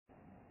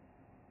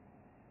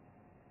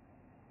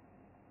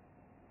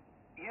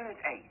Unit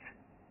 8,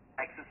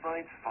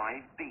 Exercise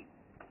 5B.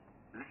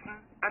 Listen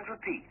and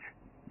repeat.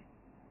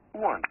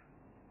 1.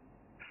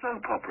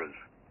 Soap operas.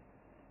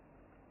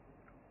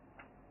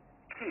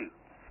 2.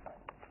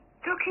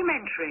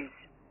 Documentaries.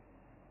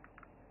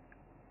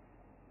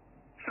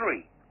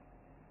 3.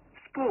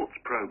 Sports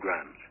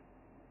programs.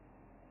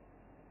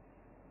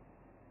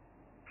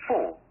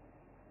 4.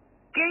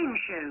 Game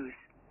shows.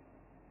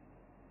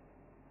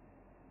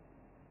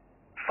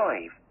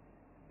 5.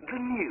 The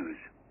news.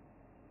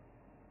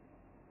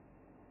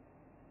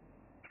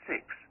 6.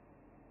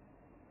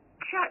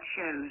 Chat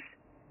shows.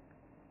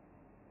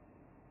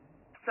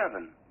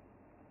 7.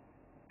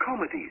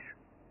 Comedies.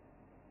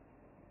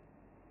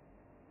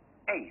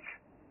 8.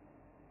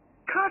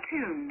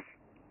 Cartoons.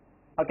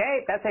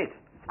 Okay, that's it.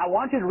 I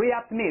want you to read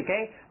after me,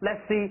 okay?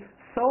 Let's see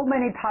so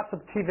many types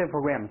of TV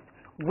programs.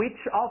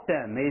 Which of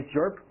them is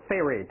your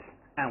favorite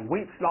and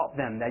which of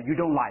them that you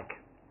don't like?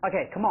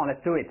 Okay, come on,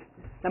 let's do it.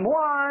 Number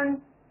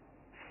 1,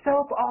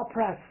 soap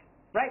operas,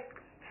 right?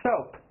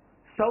 Soap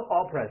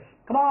operas.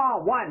 Come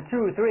on, 1,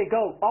 2, 3,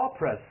 go.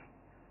 Operas.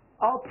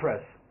 Soap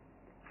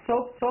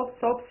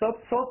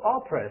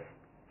operas.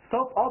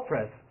 Soap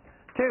operas.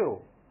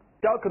 2,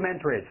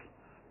 documentaries.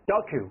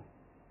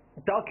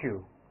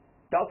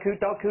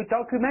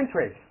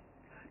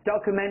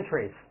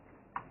 Documentaries.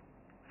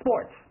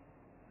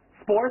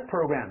 Sports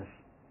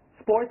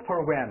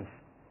programs.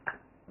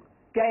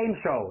 Game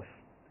shows.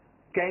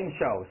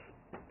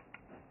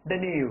 The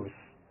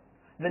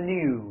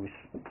news.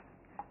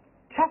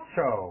 Chat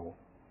shows.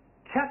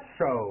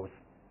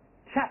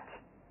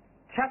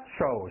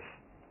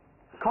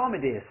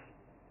 Comedies.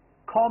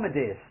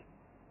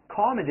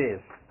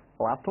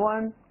 Last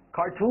one,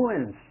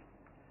 cartoons.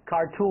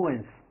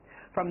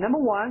 From number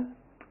 1,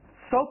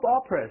 soap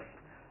operas.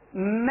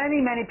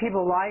 Many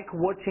people like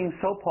watching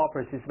soap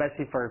operas,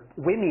 especially for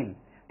women,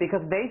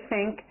 because they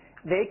think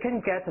they can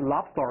get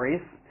love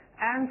stories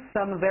and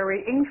some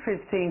very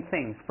interesting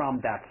things from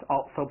that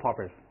soap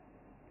operas.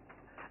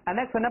 And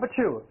next one, number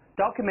 2,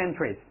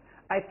 documentaries.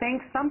 I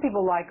think some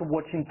people like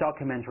watching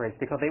documentaries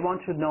because they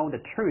want to know the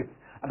truth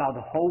about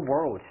the whole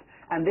world,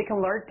 and they can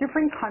learn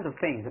different kinds of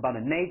things about the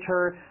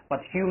nature,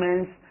 about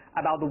humans,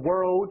 about the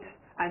world,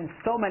 and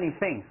so many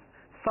things.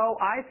 So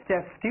I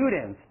suggest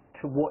students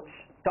to watch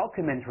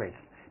documentaries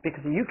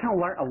because you can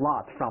learn a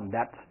lot from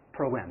that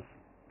programs.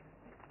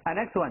 And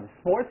next one,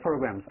 sports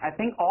programs. I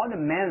think all the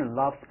men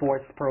love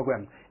sports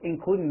programs,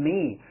 including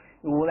me.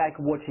 We like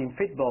watching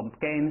football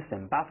games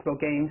and basketball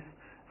games.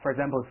 For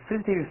example,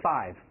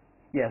 TV5.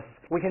 Yes,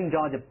 we can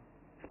enjoy the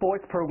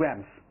sports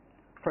programs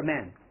for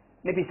men.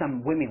 Maybe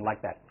some women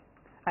like that.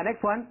 And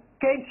next one,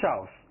 game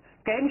shows.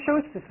 Game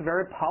shows is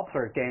very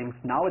popular games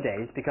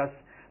nowadays because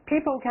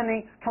people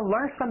can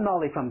learn some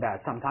knowledge from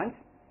that sometimes,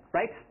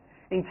 right?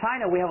 In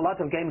China, we have a lot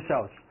of game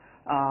shows.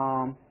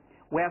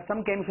 We have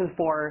some game shows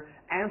for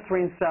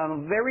answering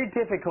some very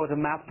difficult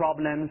math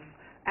problems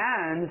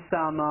and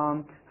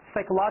some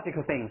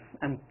psychological things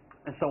and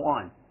so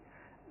on.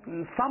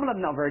 Some of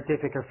them are very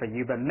difficult for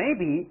you, but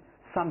maybe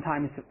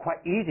sometimes quite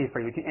easy for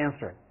you to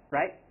answer,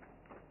 right?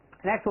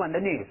 Next one, the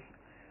news.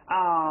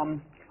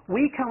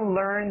 We can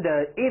learn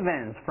the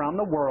events from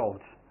the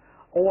world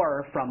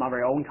or from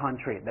our own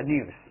country, the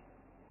news.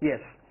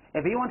 Yes,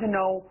 if you want to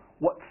know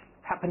what's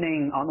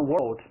happening on the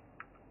world,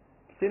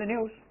 see the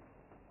news.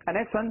 And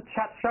next one,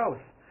 chat shows.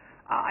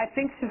 I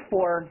think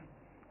for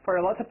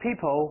a lot of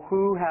people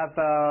who have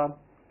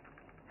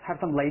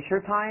some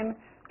leisure time,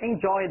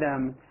 enjoy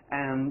them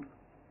and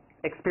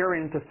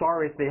experience the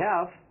stories they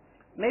have,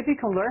 maybe you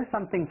can learn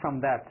something from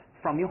that,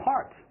 from your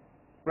heart,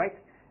 right?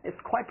 It's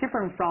quite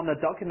different from the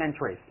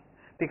documentaries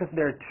because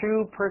there are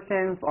 2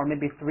 persons or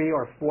maybe 3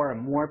 or 4 or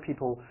more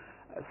people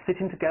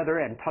sitting together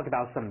and talk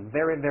about some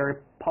very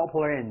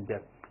popular and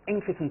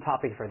interesting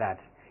topic for that.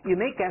 You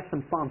may get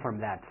some fun from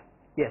that.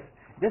 Yes,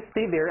 just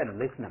stay there and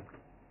listen.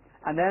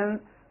 And then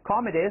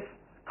comedies.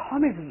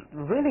 Comedies is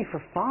really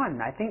for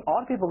fun. I think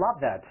all people love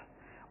that.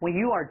 When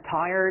you are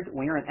tired,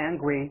 when you're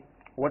angry,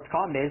 watch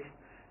comedies.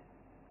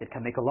 It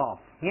can make you laugh.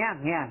 Yeah,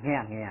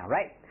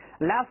 right?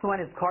 Last one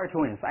is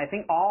cartoons. I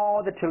think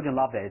all the children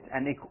love it,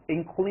 and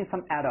including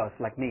some adults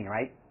like me,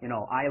 right? You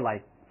know, I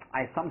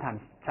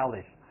sometimes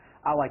childish.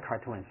 I like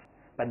cartoons,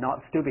 but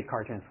not stupid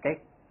cartoons,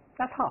 okay?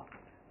 That's all.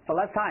 So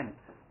last time,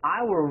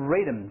 I will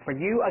read them for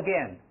you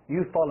again.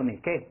 You follow me,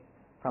 okay?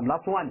 From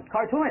last one,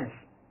 cartoons,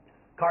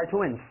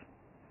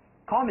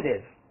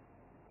 comedies,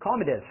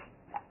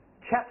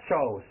 chat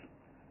shows,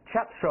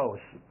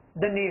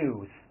 the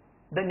news,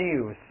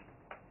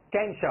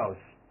 game shows,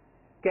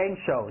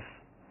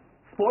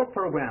 sports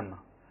program,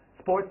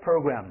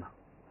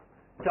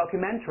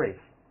 documentaries,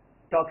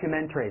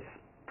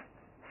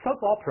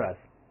 soap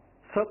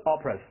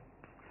operas.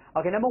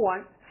 Okay, number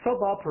 1,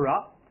 soap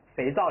opera,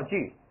 肥皂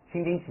剧、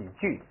情景喜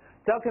剧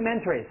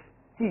 ，documentaries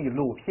纪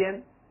录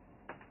片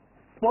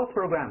 ，sports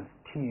programs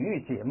体育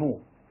节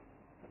目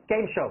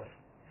 ，game shows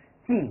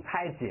竞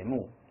猜节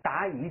目、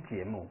答疑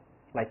节目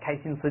，like 开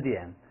心词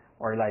典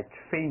or like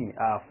非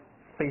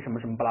什么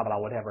什么巴拉巴拉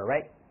whatever,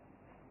 right?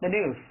 The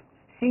news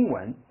新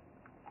闻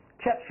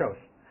 ，chat shows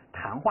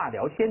谈话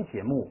聊天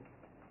节目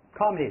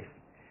 ，comedies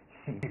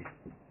喜剧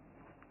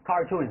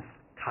 ，cartoons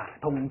卡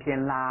通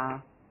片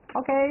啦。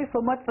Okay, so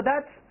much for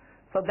that.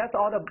 So that's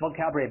all the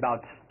vocabulary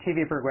about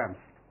TV programs.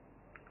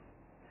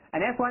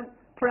 And next one,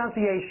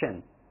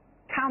 pronunciation.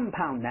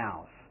 Compound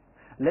nouns.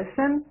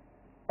 Listen,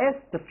 is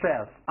the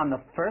stress on the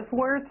first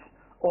word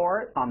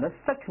or on the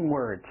second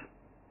word?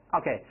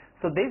 Okay,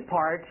 so this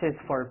part is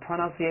for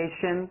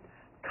pronunciation.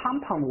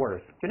 Compound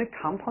words. Do you know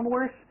compound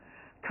words?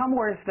 Compound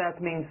words,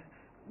 that means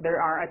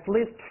there are at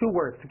least two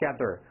words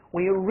together.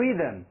 When you read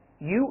them,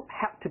 you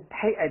have to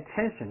pay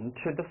attention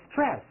to the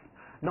stress,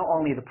 not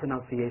only the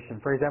pronunciation.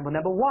 For example,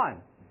 number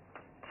one,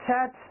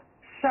 chat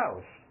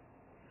shows.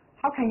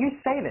 How can you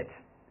say it?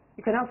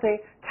 You cannot say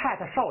chat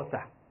shows,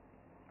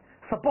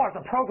 sports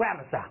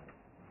programs,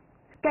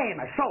 game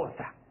shows.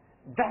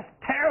 That's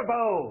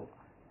terrible.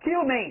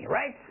 Kill me,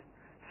 right?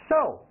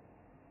 So,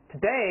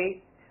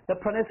 today, the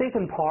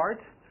pronunciation part,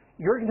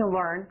 you're going to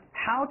learn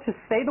how to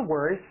say the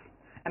words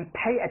and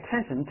pay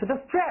attention to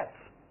the stress.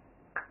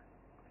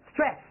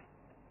 Stress,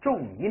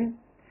 重音，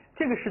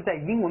这个是在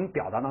英文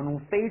表达当中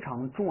非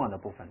常重要的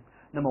部分。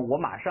那么我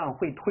马上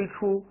会推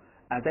出，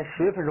在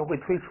10月份的时候会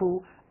推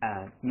出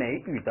美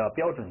语的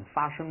标准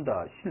发声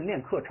的训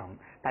练课程，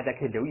大家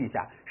可以留意一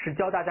下，是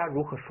教大家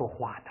如何说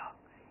话的。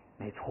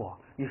没错，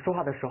你说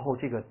话的时候，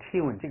这个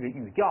tune 这个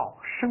语调、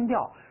声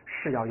调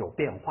是要有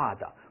变化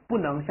的，不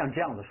能像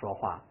这样子说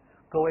话。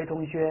各位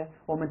同学，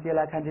我们接下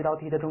来看这道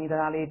题的重音在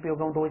哪里？不用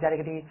跟我读一下这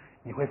个题，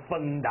你会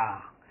疯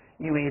的，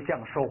因为这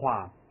样说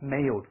话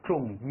没有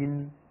重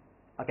音。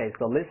Okay,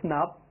 so listen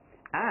up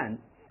and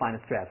find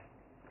the stress.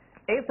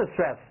 Is the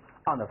stress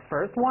on the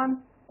first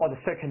one or the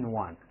second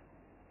one?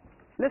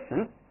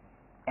 Listen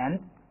and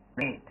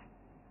read.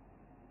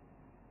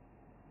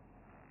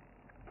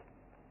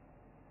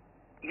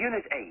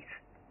 Unit 8,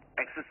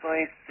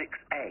 Exercise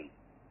 6A.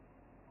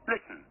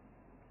 Listen.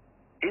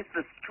 Is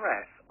the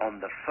stress on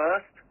the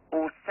first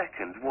or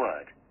second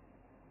word?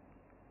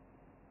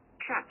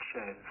 Chat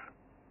shows.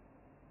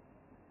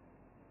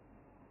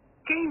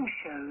 Game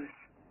shows.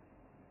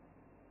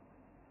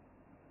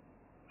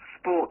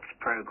 Sports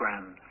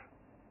programs.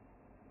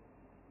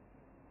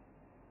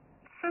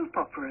 Soap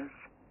operas.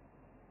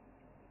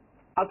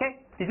 Okay,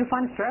 did you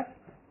find stress?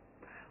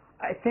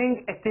 I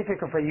think it's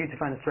difficult for you to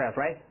find stress,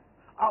 right?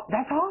 Oh,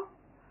 that's all?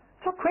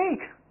 So quick!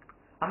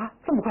 啊，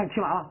这么快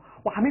听完了，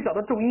我还没找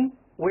到重音。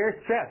Where's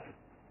stress?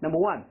 Number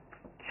one,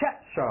 chat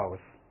shows.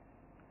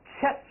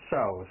 Chat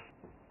shows.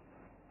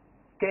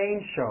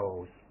 Game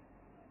shows.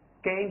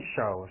 Game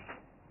shows.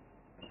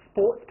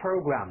 Sports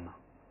program.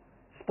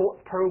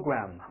 Sports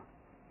program.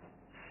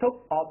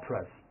 Soap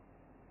operas.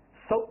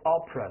 Soap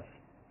operas.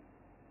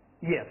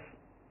 Yes.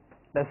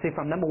 Let's see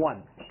from number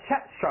one.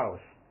 Chat shows.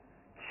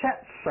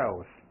 Chat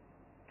shows.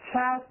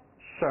 Chat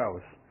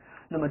shows.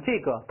 那么这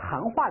个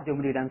谈话节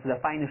目这个单词在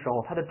发音的时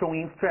候，它的重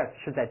音 stress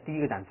是在第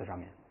一个单词上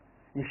面。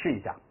你试一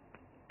下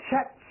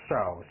 ，chat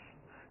shows。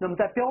那么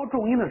在标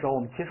重音的时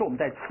候，其实我们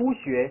在初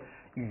学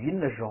语音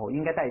的时候，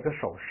应该带一个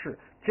手势，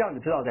这样你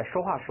知道在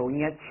说话时候应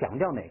该强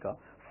调哪个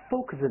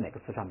 ，focus 在哪个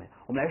词上面。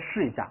我们来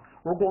试一下，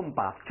如果我们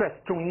把 stress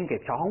重音给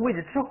调换位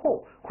置之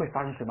后，会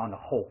发生什么样的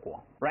后果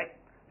 ？Right?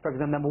 For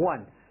example, number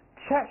one,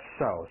 chat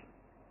shows.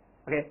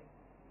 Okay,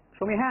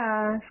 show me your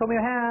hand. Show me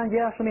your hand.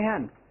 Yeah, show me your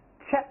hand.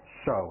 Chat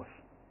shows.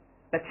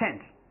 Let's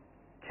change.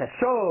 Chat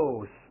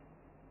shows.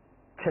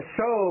 Chat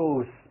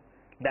shows.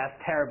 That's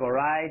terrible,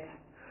 right?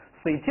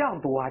 所以这样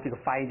读啊，这个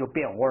发音就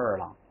变味儿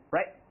了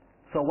 ，right?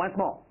 So once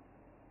more,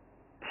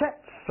 chat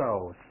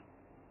shows,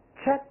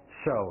 chat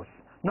shows,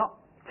 no,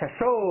 chat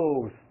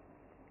shows,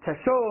 chat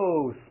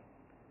shows,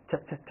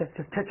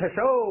 chat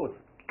shows,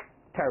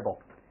 terrible.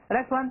 The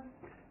next one,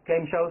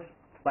 game shows,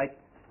 like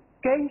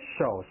game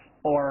shows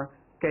or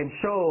game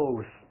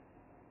shows,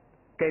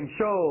 game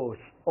shows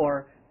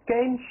or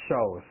game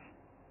shows.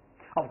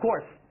 Of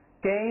course,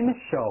 game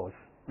shows.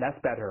 That's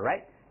better,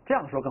 right? 这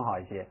样说更好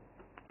一些。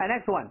And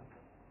next one,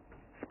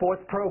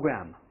 sports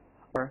program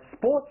or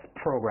sports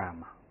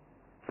program,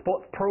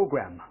 sports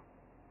program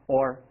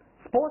or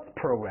sports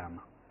program.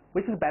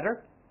 Which is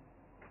better?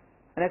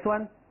 And next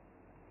one,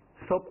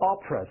 soap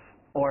operas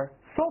or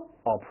soap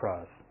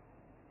operas.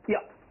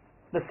 Yeah,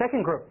 the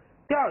second group.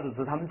 第二组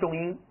词它们重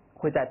音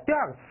会在第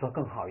二个词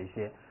更好一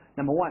些。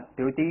Number one，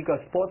 比如第一个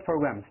sports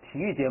programs 体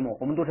育节目，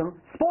我们读成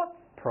sports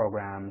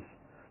programs,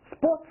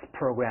 sports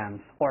programs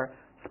or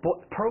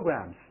sports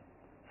programs,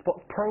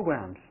 sports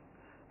programs.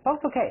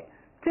 That's okay.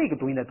 这个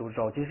读音在读的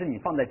时候，其实你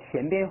放在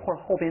前边或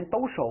者后边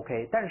都是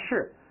OK， 但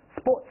是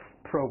sports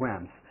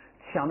programs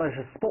强的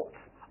是 sports，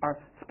 而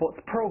sports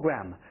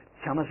program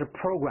强的是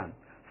program。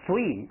所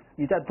以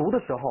你在读的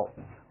时候，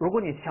如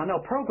果你强调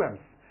programs，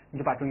 你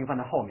就把重音放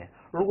在后面；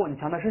如果你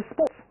强调是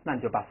sports， 那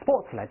你就把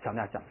sports 来强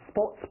调，讲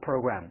sports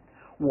program。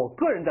我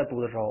个人在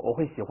读的时候，我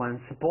会喜欢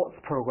sports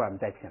program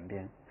在前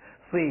边，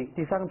所以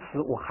第三个词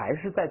我还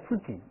是在自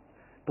己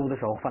读的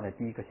时候放在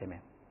第一个前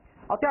面。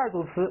好，第二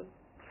组词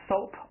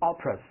soap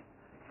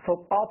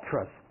operas。soap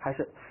operas 还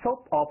是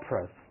soap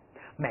operas，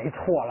 没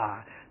错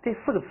啦，这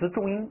4个词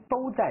重音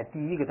都在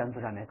第一个单词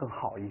上面更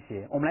好一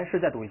些。我们来试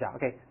再读一下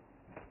OK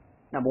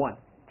Number 1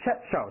 Chat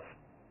shows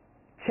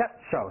Chat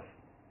shows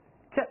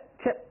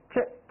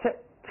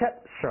Chat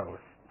shows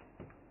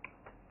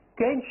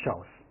Game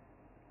shows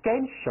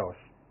Game shows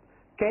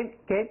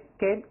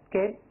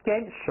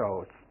Game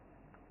shows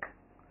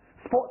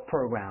Sports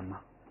program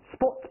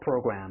Sports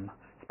program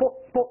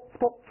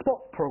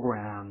Sport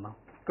program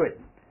Good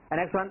And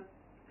next one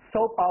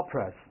Soap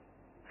operas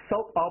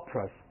Soap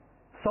operas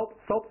Soap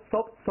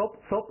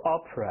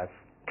operas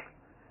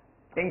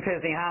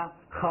Interesting 哈，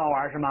很好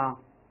玩是吗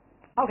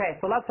Okay,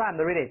 so last time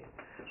to read it.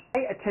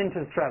 Pay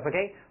attention to stress,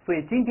 okay? 所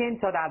以今天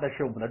教大家的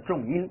是我们的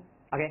重音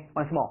Okay,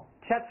 once more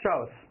Chat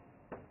shows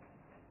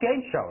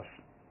Game shows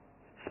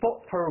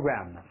Sport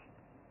programs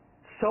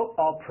Soap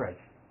operas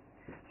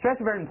Stress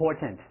is very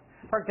important.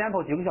 For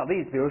example, 举个小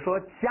例子，比如说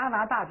加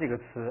拿大这个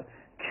词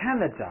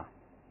Canada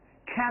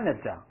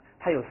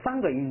它有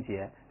3个音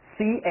节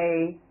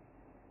C-A-N-A-D-A.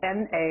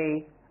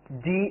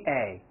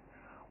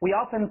 We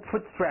often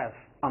put stress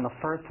on the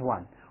first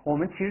one. 我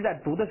们其实在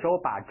读的时候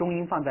把重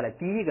音放在了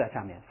第一个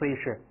上面，所以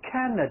是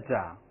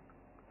Canada.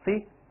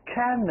 See?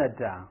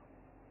 Canada.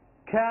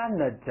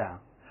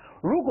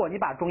 如果你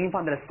把重音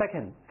放在了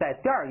second， 在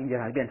第2个音节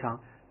上就变成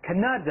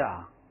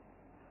Canada.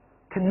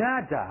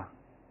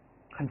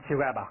 很奇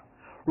怪吧？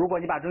如果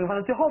你把重音放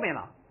在最后面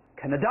了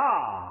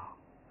Canada.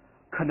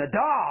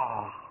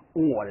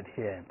 我的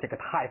天，这个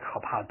太可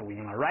怕的读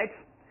音了 right？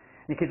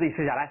 你可以自己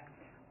试下来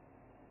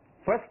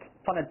First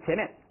放在前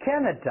面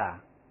Canada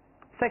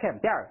Second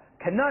第2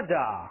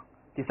 Canada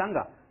第3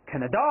个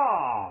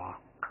Canada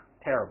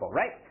Terrible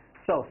right?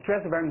 So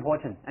stress is very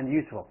important and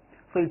useful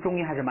所以重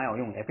音还是蛮有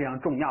用的也非常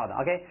重要的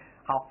OK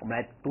好我们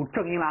来读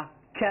正音啦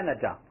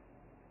Canada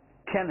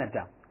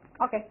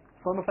OK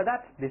so for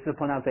that this is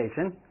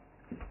pronunciation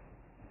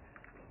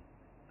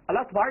A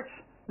last part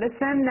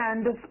Listen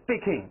and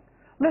speaking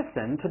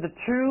Listen to the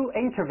 2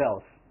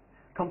 intervals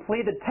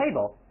Complete the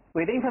table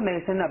with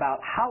information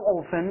about how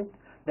often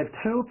the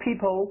 2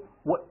 people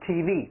watch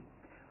TV.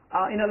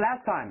 In the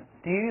last time,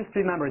 do you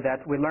remember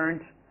that we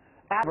learned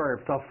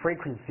adverbs of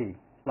frequency,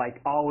 like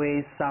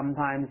always,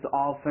 sometimes,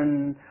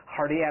 often,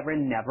 hardly ever,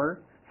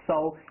 never?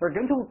 So we're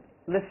going to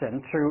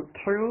listen to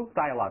 2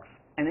 dialogues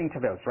and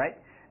intervals, right?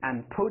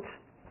 And put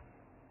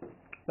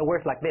the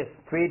words like this,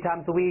 3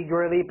 times a week,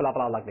 yearly, blah,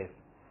 blah, like this.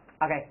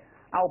 Okay,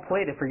 I'll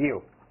play it for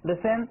you.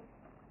 Listen